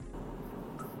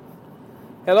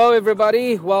Hello,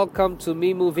 everybody. Welcome to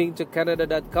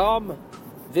memovingtocanada.com.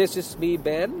 This is me,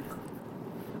 Ben.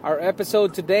 Our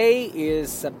episode today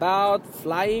is about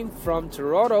flying from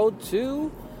Toronto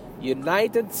to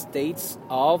United States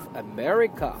of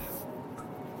America.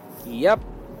 Yep.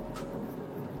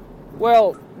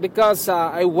 Well, because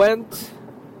I went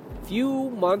a few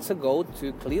months ago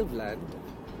to Cleveland,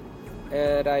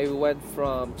 and I went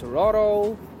from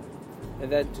Toronto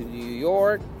and then to New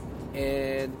York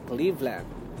and Cleveland.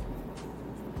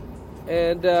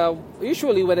 And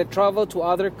usually when I travel to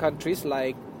other countries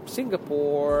like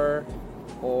Singapore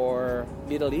or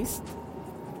Middle East,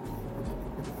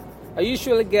 I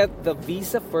usually get the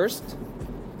visa first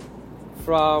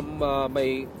from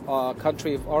my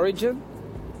country of origin.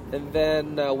 And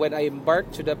then when I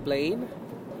embark to the plane,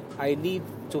 I need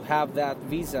to have that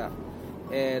visa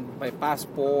and my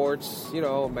passports,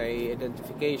 my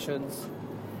identifications.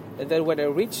 And then when I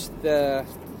reach the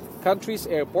country's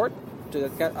airport, to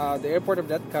the airport of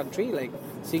that country, like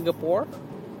Singapore,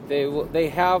 they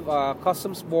have a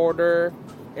customs border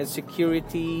and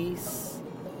securities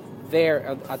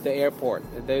there at the airport.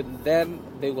 And then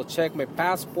they will check my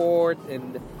passport,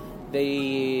 and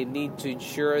they need to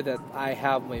ensure that I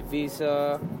have my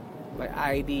visa, my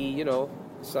ID,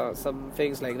 so some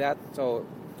things like that. So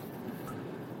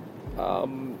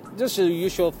just the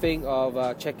usual thing of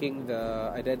checking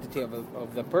the identity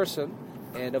of the person,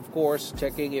 and of course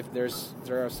checking if there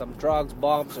are some drugs,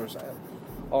 bombs,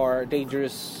 or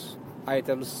dangerous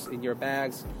items in your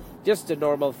bags. Just the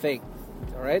normal thing,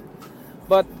 all right?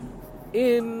 But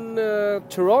in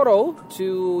Toronto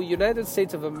to United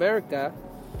States of America,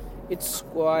 it's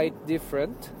quite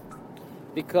different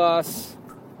because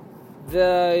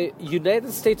the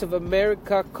United States of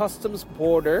America customs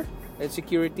border and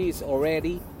security is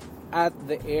already at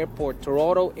the airport,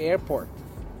 Toronto Airport.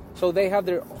 So they have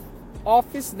their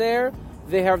office there,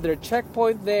 they have their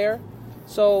checkpoint there.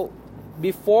 So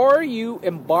before you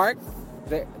embark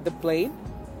the plane,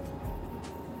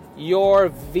 your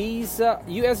visa,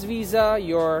 US visa,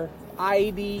 your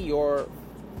ID, your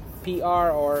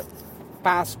PR or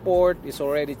passport is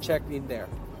already checked in there.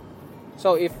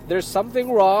 So if there's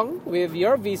something wrong with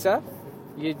your visa,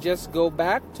 you just go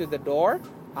back to the door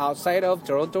outside of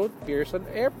Toronto Pearson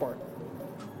Airport.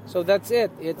 So that's it.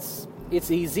 It's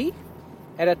easy,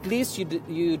 and at least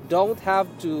you don't have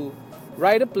to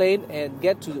ride a plane and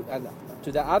get to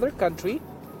the other country,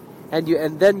 and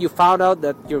then you found out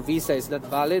that your visa is not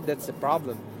valid. That's the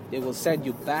problem. They will send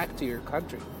you back to your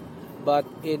country. But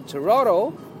in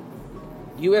Toronto,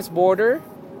 U.S. border,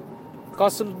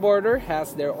 customs border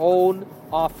has their own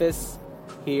office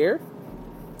here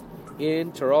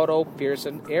in Toronto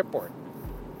Pearson Airport.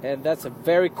 And that's a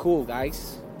very cool,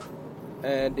 guys.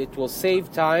 And it will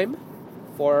save time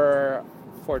for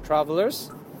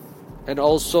travelers. And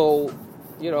also,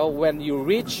 when you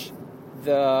reach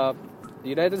the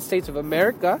United States of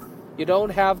America, you don't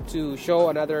have to show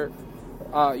another.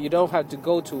 You don't have to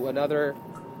go to another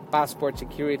passport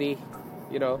security,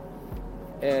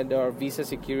 and or visa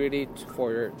security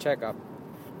for your checkup.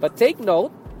 But take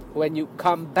note, when you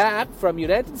come back from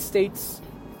United States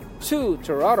to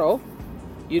Toronto,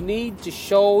 you need to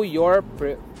show your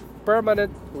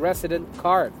permanent resident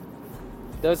card.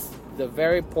 That's the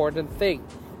very important thing.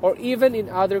 Or even in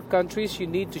other countries, you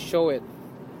need to show it.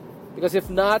 Because if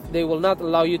not, they will not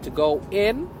allow you to go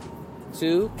in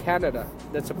to Canada.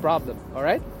 That's a problem, all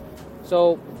right?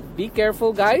 So be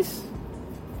careful, guys.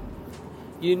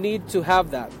 You need to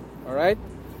have that, all right?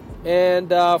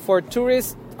 And for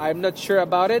tourists, I'm not sure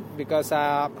about it because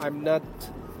I'm not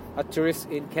a tourist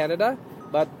in Canada.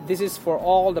 But this is for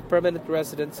all the permanent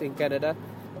residents in Canada.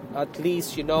 At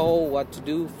least you know what to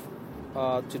do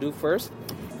first.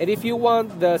 And if you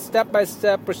want the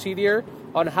step-by-step procedure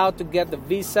on how to get the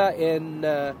visa in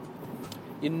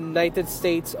United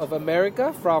States of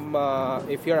America from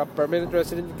if you're a permanent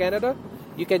resident in Canada,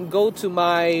 you can go to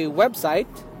my website.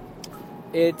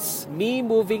 It's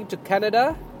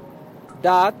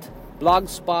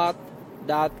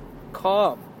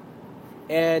memovingtocanada.blogspot.com,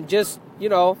 and just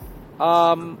you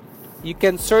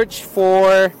can search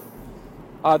for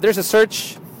there's a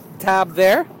search tab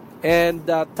there, and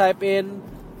type in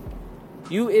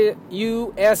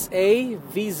USA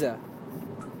visa,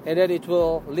 and then it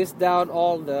will list down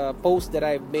all the posts that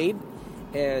I've made,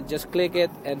 and just click it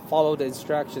and follow the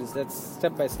instructions. That's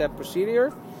step-by-step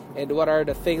procedure, and what are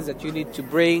the things that you need to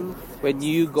bring when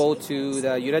you go to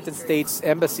the United States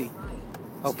Embassy.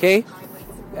 Okay,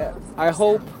 I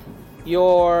hope you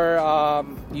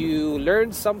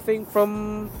learned something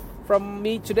from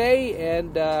me today,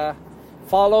 and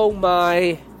follow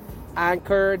my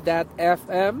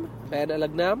Anchor.fm, Ben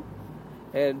Alagnam,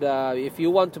 And if you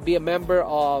want to be a member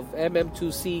of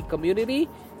MM2C community,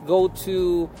 go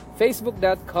to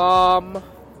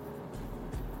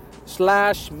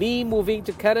facebook.com/me moving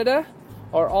to Canada,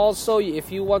 or also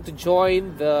if you want to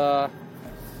join the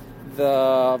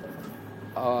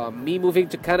me moving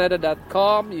to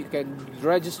Canada.com, you can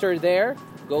register there.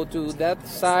 Go to that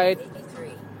site.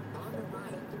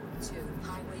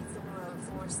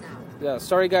 Yeah,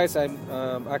 sorry guys, I'm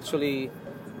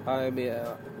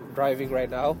driving right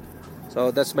now,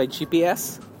 so that's my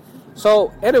GPS.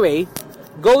 So anyway,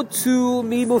 go to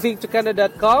me moving to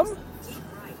Canada.com.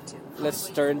 Let's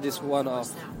turn this one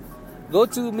off. Go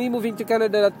to me moving to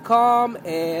Canada.com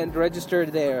and register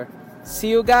there. See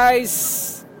you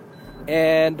guys,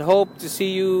 and hope to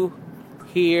see you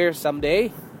here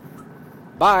someday.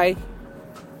 Bye.